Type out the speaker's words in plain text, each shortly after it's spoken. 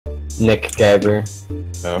NicGyver.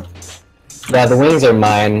 No. Yeah, the wings are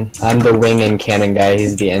mine. I'm the wing and cannon guy,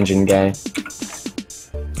 he's the engine guy.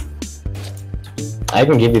 I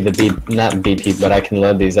can give you the not BP, but I can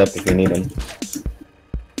load these up if you need them.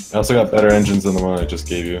 I also got better engines than the one I just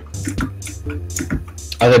gave you.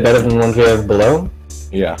 Are they better than the ones we have below?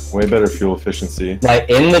 Yeah, way better fuel efficiency. Like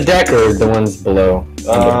in the deck or the ones below?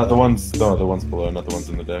 The ones below, not the ones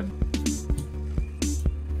in the deck.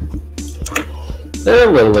 They're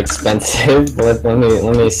a little expensive. Let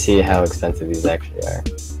me see how expensive these actually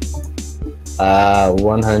are.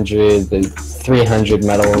 100, 300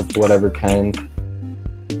 metal of whatever kind.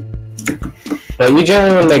 But you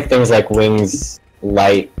generally want to make things like wings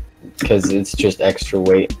light, because it's just extra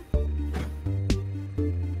weight.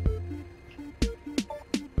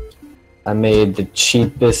 I made the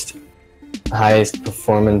cheapest, highest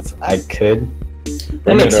performance I could.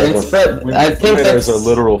 That makes sense, but I think that's a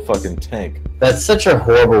literal fucking tank. That's such a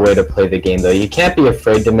horrible way to play the game, though. You can't be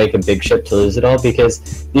afraid to make a big ship to lose it all,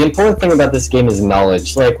 because the important thing about this game is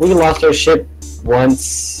knowledge. Like, we lost our ship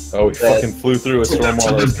once. Oh, we fucking flew through a storm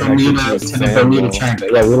wall that was connected to the Bermuda Triangle.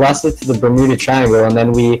 Yeah, we lost it to the Bermuda Triangle, and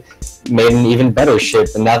then we made an even better ship.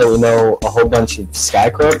 And now that we know a whole bunch of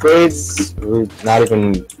Skycrow upgrades, we're not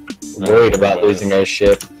even worried about losing our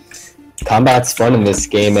ship. Combat's fun in this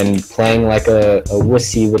game, and playing like a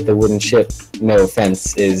wussy with the wooden ship, no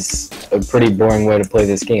offense, is a pretty boring way to play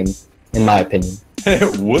this game, in my opinion.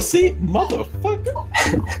 Wussy? Motherfucker!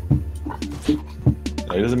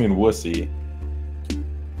 No, he doesn't mean wussy.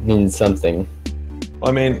 Means something.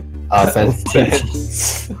 I mean...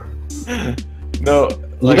 Offense. No.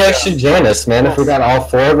 You guys should join us, man. If we got all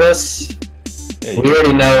four of us, yeah, we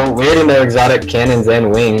already know exotic cannons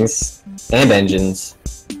and wings and engines.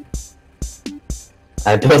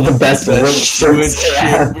 I build the best wood ships.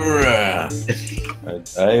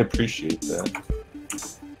 I appreciate that.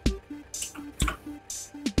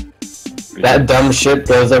 That dumb ship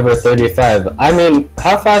goes over 35. I mean,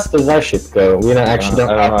 how fast does our ship go? We don't actually I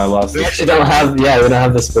don't know. I lost. We actually don't have. Yeah, we don't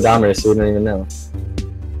have the speedometer, so we don't even know.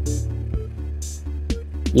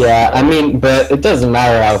 Yeah, I mean, but it doesn't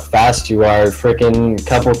matter how fast you are. Freaking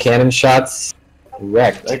couple cannon shots,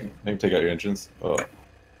 wrecked. I can take out your engines. Oh.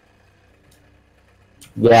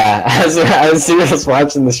 Yeah, as he was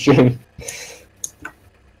watching the stream.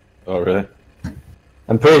 Oh, really?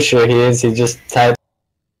 I'm pretty sure he is. He just typed.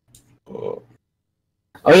 Oh.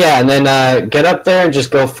 Oh yeah, and then get up there and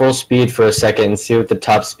just go full speed for a second and see what the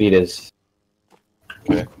top speed is.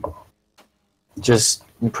 Okay. Just,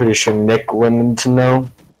 I'm pretty sure Nick wanted to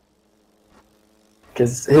know.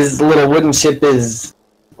 Because his little wooden ship is,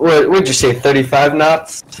 what'd you say, 35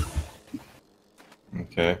 knots?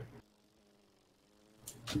 Okay.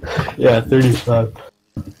 Yeah, 35.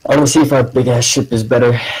 I want to see if our big ass ship is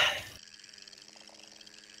better.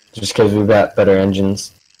 Just because we've got better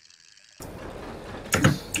engines.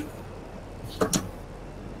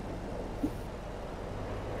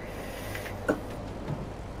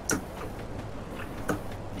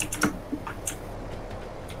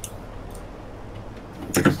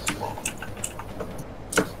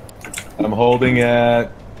 I'm holding at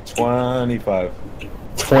 25.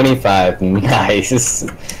 25, nice.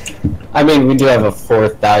 I mean, we do have a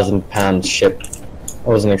 4,000-pound ship. I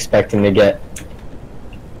wasn't expecting to get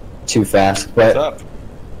too fast, but... What's up?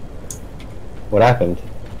 What happened?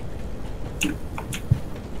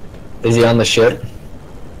 Is he on the ship?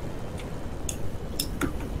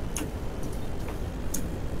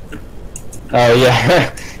 Oh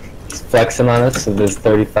yeah, he's flexing on us with his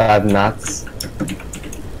 35 knots.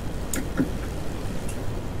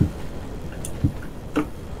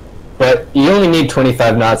 But you only need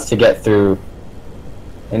 25 knots to get through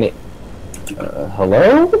any...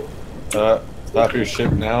 hello? Stop your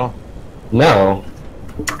ship now. No.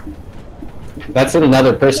 That's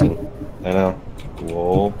another person. I know.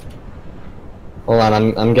 Whoa. Hold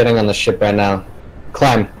on, I'm getting on the ship right now.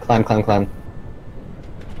 Climb, climb, climb, climb.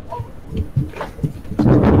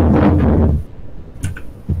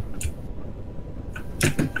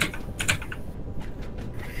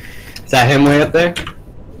 Is that him way up there?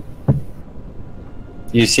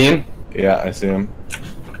 You see him? Yeah, I see him.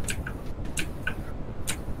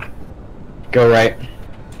 Go right.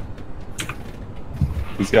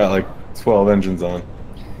 He's got like 12 engines on.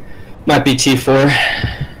 Might be T4.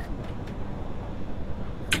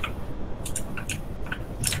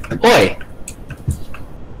 Oi!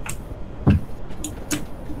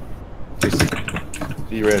 Just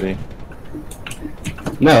be ready.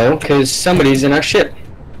 No, because somebody's in our ship.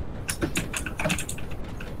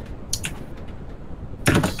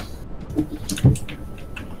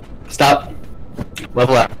 Stop.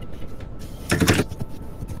 Level up.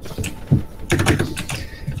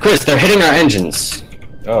 Chris, they're hitting our engines.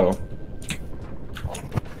 Oh.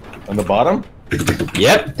 On the bottom?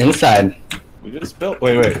 Yep, inside. We just built.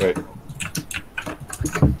 Wait.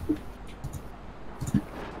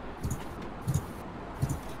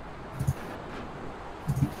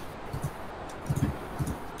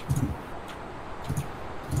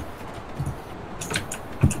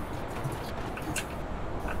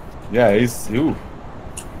 Yeah, he's. Ooh.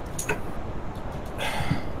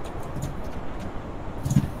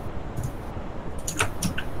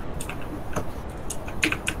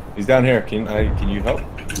 He's down here. Can you help?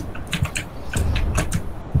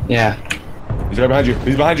 Yeah. He's right behind you.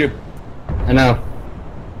 He's behind you. I know.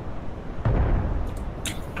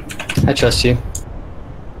 I trust you.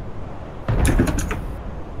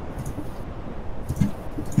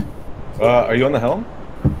 Are you on the helm?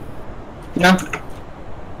 No.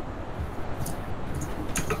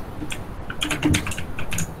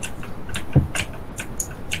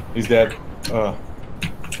 He's dead.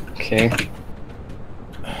 Okay.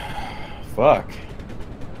 Fuck.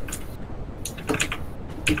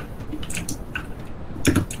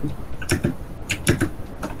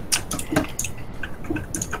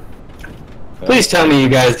 Please tell me you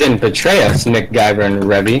guys didn't betray us, NicGyver and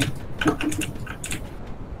Revii.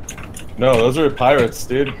 No, those are pirates,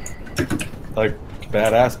 dude. Like,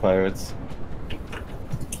 badass pirates.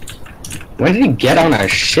 When did he get on our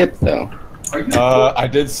ship, though? I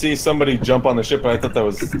did see somebody jump on the ship, but I thought that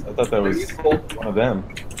was one of them.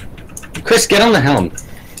 Chris, get on the helm.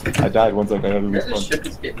 I died once I got out of The this ship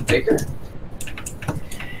is getting bigger.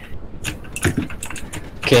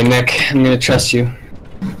 Okay, Nick, I'm gonna trust you.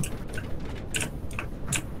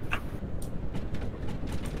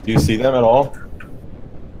 Do you see them at all?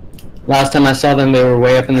 Last time I saw them, they were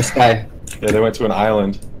way up in the sky. Yeah, they went to an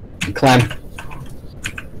island. Climb.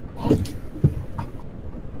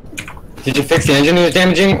 Did you fix the engine he was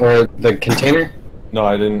damaging, or the container? No,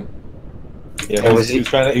 I didn't. Yeah, Oh, he was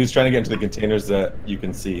trying to get into the containers that you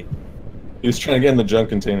can see. He was trying to get in the junk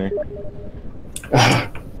container.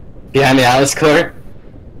 Behind the Atlas core?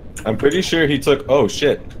 I'm pretty sure he took. Oh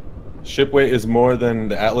shit! Ship weight is more than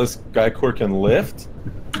the Atlas Guy core can lift.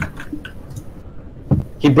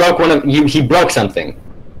 He broke one of you. He broke something.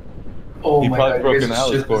 Oh He my probably god, broke you an guys'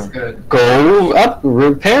 Atlas ship core. is good. Go up,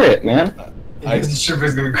 repair it, man. The ship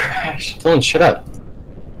is gonna crash. Don't shut up.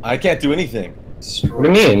 I can't do anything. What do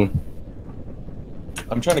you mean?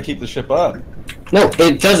 I'm trying to keep the ship up. No,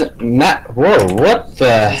 it doesn't matter. Whoa, what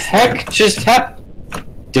the heck just happened?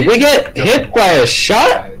 Did we get hit by a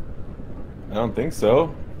shot? I don't think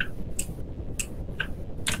so.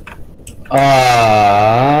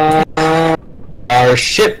 Our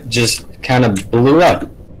ship just kind of blew up.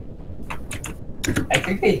 I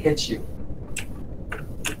think they hit you.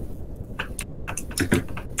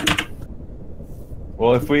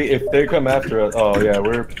 Well, if they come after us, oh yeah,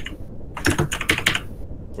 we're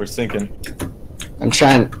sinking. I'm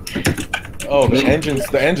trying. Oh, the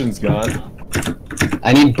engine's gone.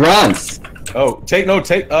 I need bronze. Oh,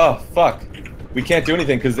 oh fuck. We can't do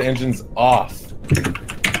anything because the engine's off.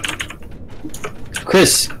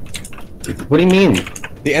 Chris, what do you mean?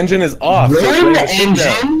 The engine is off. so Run bring the the ship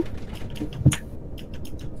down. engine?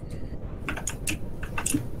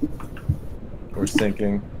 We're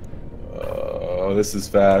sinking. Oh, this is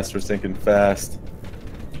fast. We're sinking fast.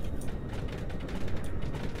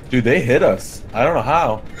 Dude, they hit us. I don't know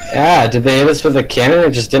how. Yeah, did they hit us with a cannon or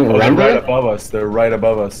just didn't Oh, they're render? right above us. They're right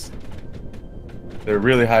above us. They're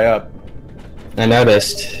really high up. I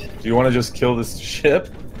noticed. Do you want to just kill this ship?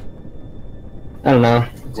 I don't know.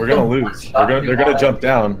 We're gonna lose. They're gonna jump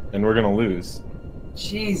down, and we're gonna lose.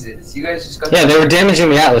 Jesus, you guys just got. Yeah, they were damaging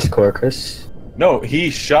the Atlas core, Chris. No, he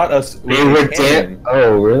shot us with They were a cannon. dead.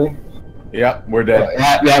 Oh, really? Yeah, we're dead.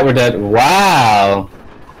 Yeah, we're dead. Wow.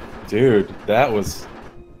 Dude, that was...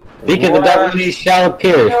 Speaking of that really shallow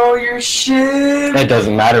pier. No, your ship. That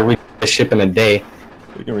doesn't matter. We get the ship in a day.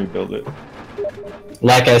 We can rebuild it.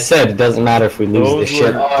 Like I said, it doesn't matter if we lose Those the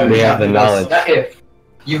ship. were- We have the knowledge. Not if.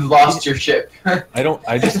 You've lost your ship.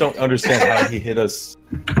 I just don't understand how he hit us.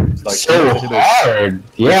 Like, So hit us. hard.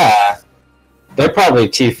 Yeah. They're probably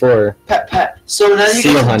T4. Pat. So now you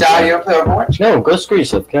Seal can hunter. die. You don't play Overwatch. No, go screw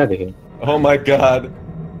yourself. Get out of here. Oh my god.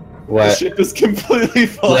 The What? ship is completely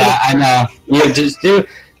falling. Yeah, I know. Yeah, just do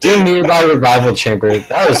nearby revival chamber.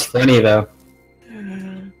 That was funny though.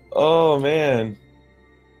 Oh man.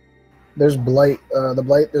 There's blight.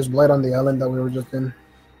 There's blight on the island that we were just in.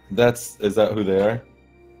 Is that who they are?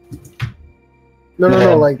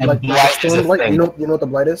 No, like And blight like is a blight. thing. You know what the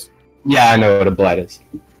blight is? Yeah, I know what a blight is.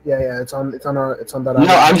 Yeah. It's on that No,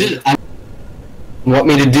 island. you want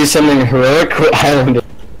me to do something heroic with Islander?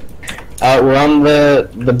 We're on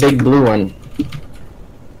the big blue one.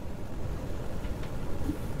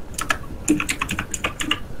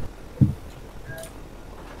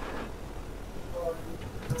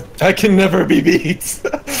 I can never be beat.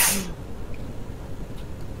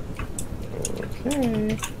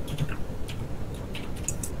 Okay.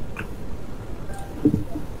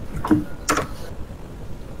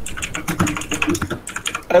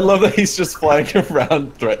 I love that he's just flying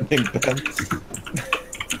around threatening them.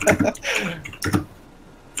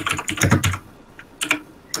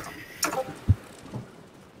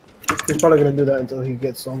 He's probably gonna do that until he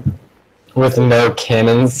gets some. With no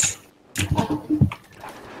cannons.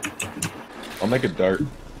 I'll make a dart.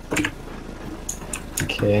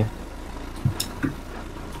 Okay.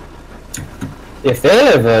 If they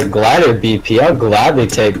have a glider BP, I'll gladly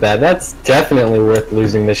take that. That's definitely worth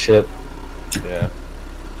losing the ship. Yeah.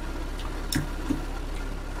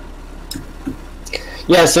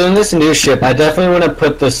 Yeah, so in this new ship, I definitely want to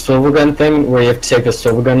put the swivel gun thing where you have to take a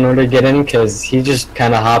swivel gun in order to get in, because he just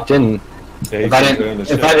kind of hopped in. Yeah, If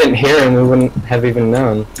I didn't hear him, we wouldn't have even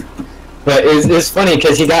known. But it's funny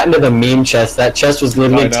because he got into the meme chest. That chest was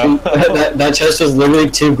literally that chest was literally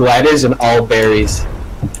 2 gliders and all berries.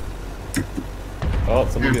 Oh,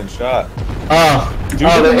 somebody's getting shot. Oh, Dude,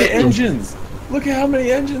 look at the engines! Look at how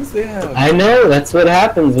many engines they have! I know, that's what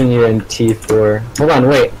happens when you're in T4. Hold on,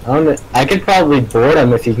 wait. I could probably board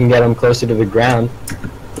him if you can get him closer to the ground.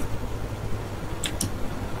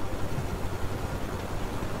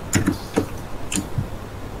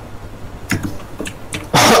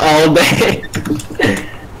 All day.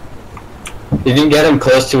 If you can get him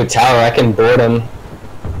close to a tower, I can board him.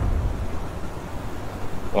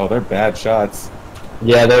 Oh, they're bad shots.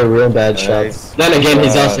 Yeah, they're real bad Nice. shots. Then again,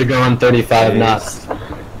 he's also going 35 knots.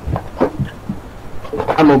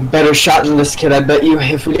 I'm a better shot than this kid, I bet you.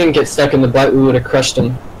 If we didn't get stuck in the blight, we would have crushed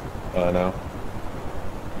him. Oh, I know.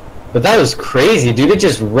 But that was crazy, dude. It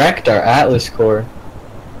just wrecked our Atlas core.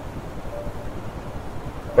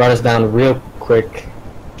 Brought us down real quick.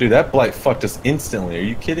 Dude, that blight fucked us instantly. Are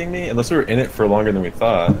you kidding me? Unless we were in it for longer than we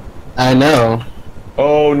thought. I know.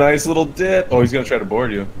 Oh, nice little dip. Oh, he's gonna try to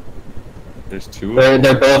board you. There's 2 of them.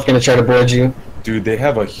 They're both gonna try to board you. Dude, they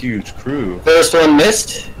have a huge crew. First one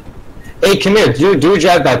missed. Hey, come here. Do a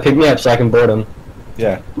drive-by. Pick me up so I can board him.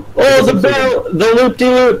 Yeah. Oh, the barrel! The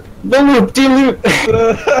loop-de-loop! The loop-de-loop!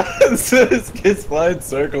 This kid's flying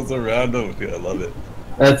circles around him. Dude, I love it.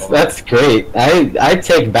 That's great. I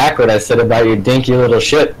take back what I said about your dinky little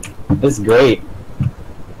ship. It's great.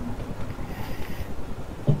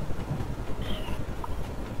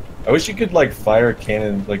 I wish you could like fire a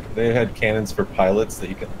cannon. Like they had cannons for pilots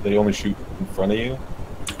that they only shoot in front of you.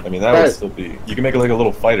 I mean that would still be. You can make it like a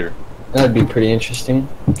little fighter. That'd be pretty interesting.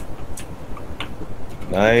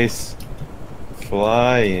 Nice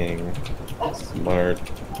flying, smart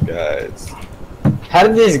guys. How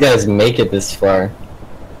did these guys make it this far?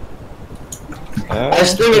 I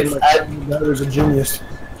just think it's. That was a genius.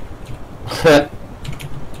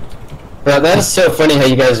 Bro, that is so funny how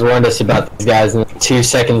you guys warned us about these guys and 2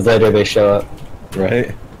 seconds later they show up.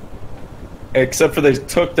 Right. Except for they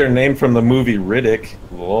took their name from the movie Riddick.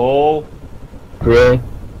 Lol. Really?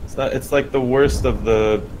 It's not. It's like the worst of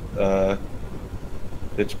the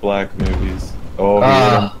pitch black movies. Oh, he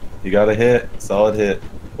hit him. You got a hit. Solid hit.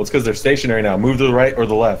 Well, it's because they're stationary now. Move to the right or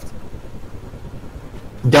the left.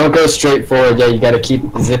 Don't go straight forward. Yeah, you gotta keep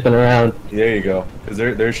zipping around. There you go. Because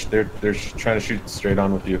they're trying to shoot straight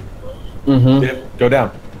on with you. Mm-hmm. Dip. Go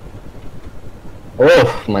down.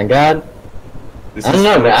 Oh my god. I don't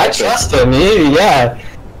know, man. I trust him. Yeah.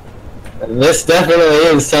 This definitely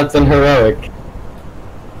is something heroic.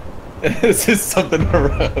 This is something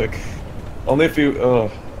heroic. Only if you.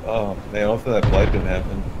 Oh man. Hopefully that blight didn't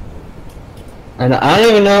happen. And I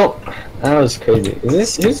don't even know. That was crazy. Is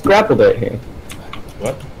this who's grappled right here?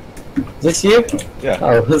 What? Is this you? Yeah.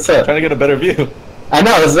 Oh, what's up? Trying to get a better view. I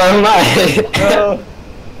know. So am I. No.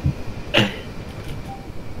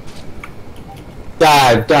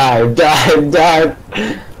 Dive, dive, dive, dive.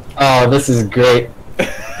 Oh, this is great.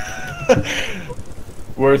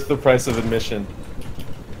 Worth the price of admission.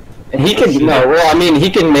 And he can, he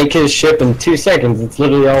can make his ship in 2 seconds. It's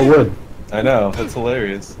literally all wood. I know, that's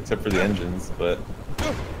hilarious. Except for the engines, but...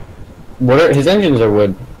 His engines are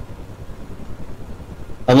wood.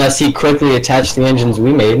 Unless he quickly attached the engines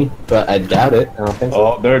we made, but I doubt it. I don't think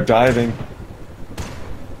so. Oh, they're diving.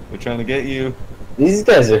 They're trying to get you. These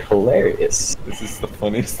guys are hilarious. This is the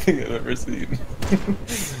funniest thing I've ever seen.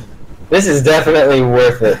 This is definitely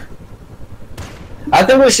worth it. I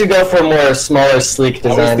think we should go for a more smaller, sleek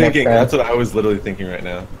design. I was thinking, that's what I was literally thinking right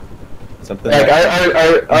now. Something like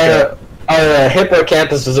our Our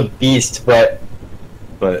hippocampus was a beast, but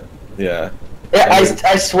yeah. Yeah,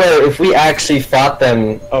 I swear, if we actually fought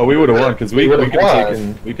them, oh, we would have won because we could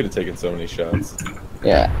won. have taken so many shots.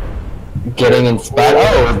 Yeah, getting inspired.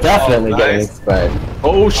 Oh, definitely getting inspired.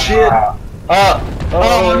 Oh shit!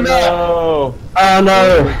 Oh no! Oh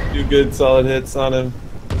no! Do good, solid hits on him.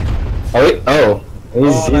 Oh,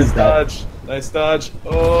 he's nice dodge. Nice dodge.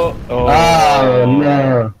 Oh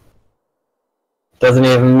no! Doesn't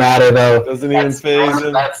even matter though. Doesn't even phase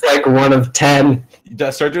him. That's like 1 of 10.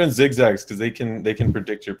 Start doing zigzags because they can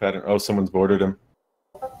predict your pattern. Oh, someone's boarded him.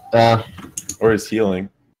 Or he's healing.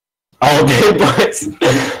 Oh, dude, boys.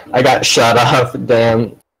 I got shot off.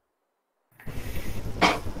 Damn.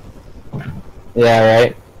 Yeah,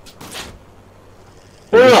 right.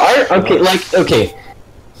 No, okay.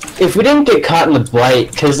 If we didn't get caught in the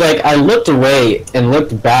blight, because like I looked away and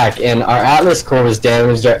looked back, and our Atlas core was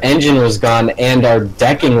damaged, our engine was gone, and our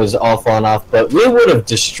decking was all falling off. But we would have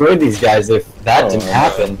destroyed these guys if that didn't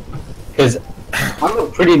happen. Because I'm a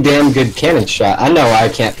pretty damn good cannon shot. I know I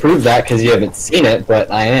can't prove that because you haven't seen it,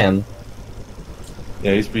 but I am.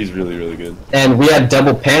 Yeah, he's really, really good. And we had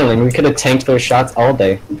double paneling. We could have tanked those shots all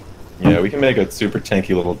day. Yeah, we can make a super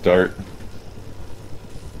tanky little dart.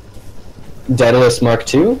 Daedalus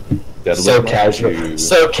Mark II? Daedalus so Mark casual. II.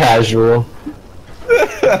 So casual.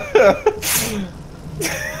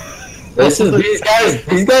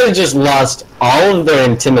 These guys just lost all of their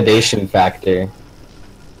intimidation factor.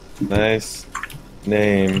 Nice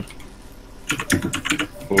name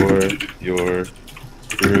for your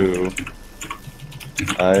crew.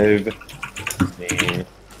 I've seen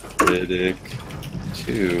Riddick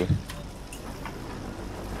too.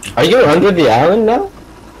 Are you under the island now?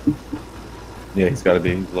 Yeah, he's gotta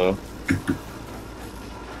be low.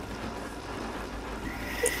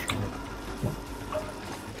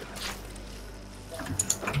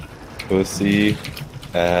 Pussy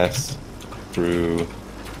ass crew.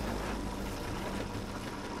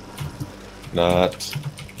 Not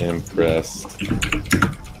impressed.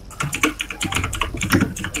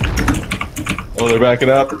 Oh, they're backing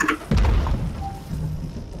up.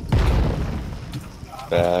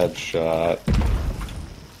 Bad shot.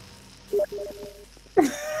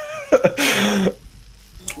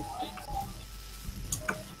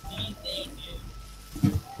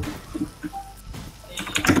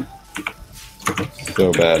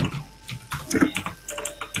 So bad.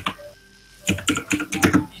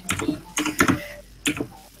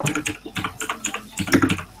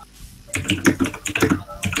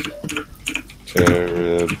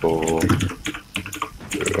 Terrible.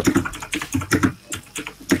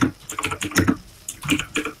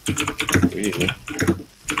 We hit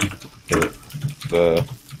the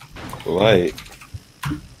light.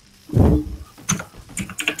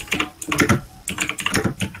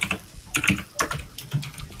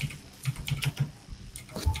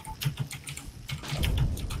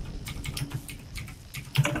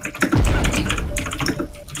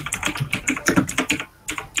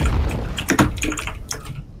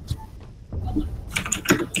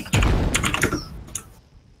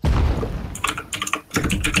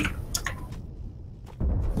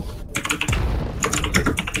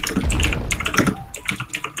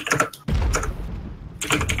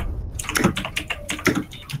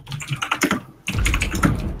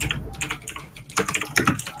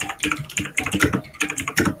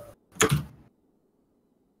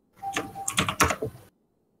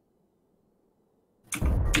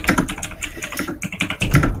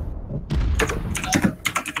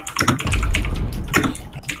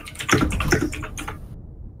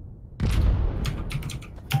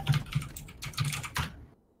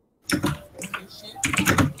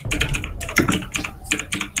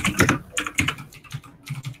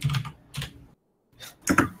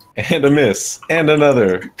 And a miss. And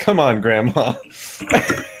another. Come on, Grandma.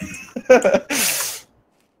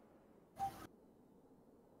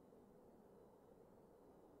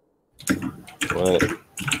 What?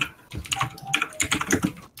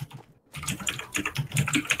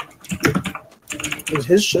 Is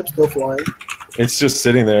his ship still flying? It's just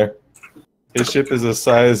sitting there. His ship is the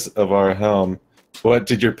size of our helm. What,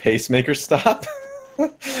 did your pacemaker stop?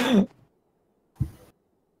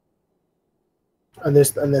 And they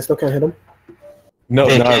still can't hit him? No,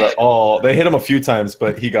 not at all. They hit him a few times,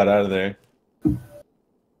 but he got out of there.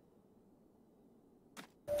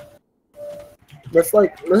 That's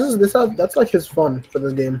like that's like his fun for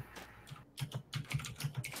this game.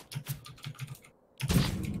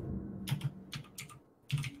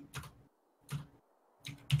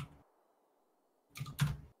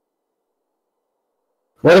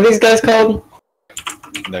 What are these guys called?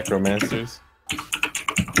 Necromancers.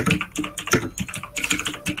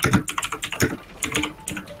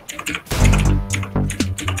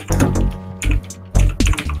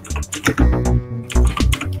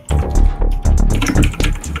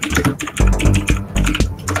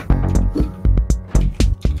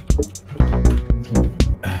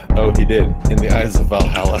 So he did, in the eyes of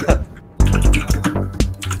Valhalla.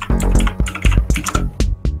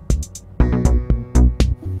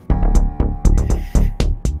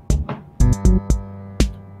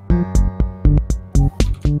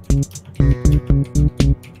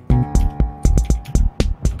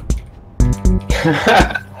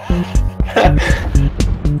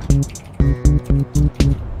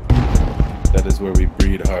 That is where we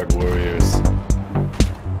breed hard warriors.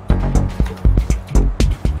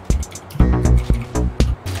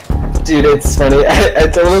 Dude, it's funny. I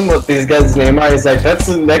told him what these guys' name are. He's like, that's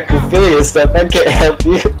some necrophilia stuff. I can't help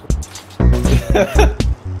you.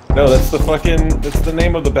 No, that's the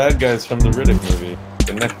name of the bad guys from the Riddick movie.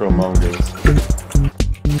 The necromongers.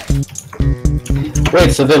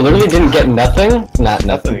 Wait, so they literally didn't get nothing? Not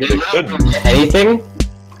nothing. They couldn't. Get anything?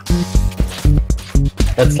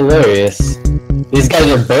 That's hilarious. These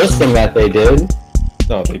guys are boasting that they did.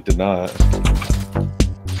 No, they did not.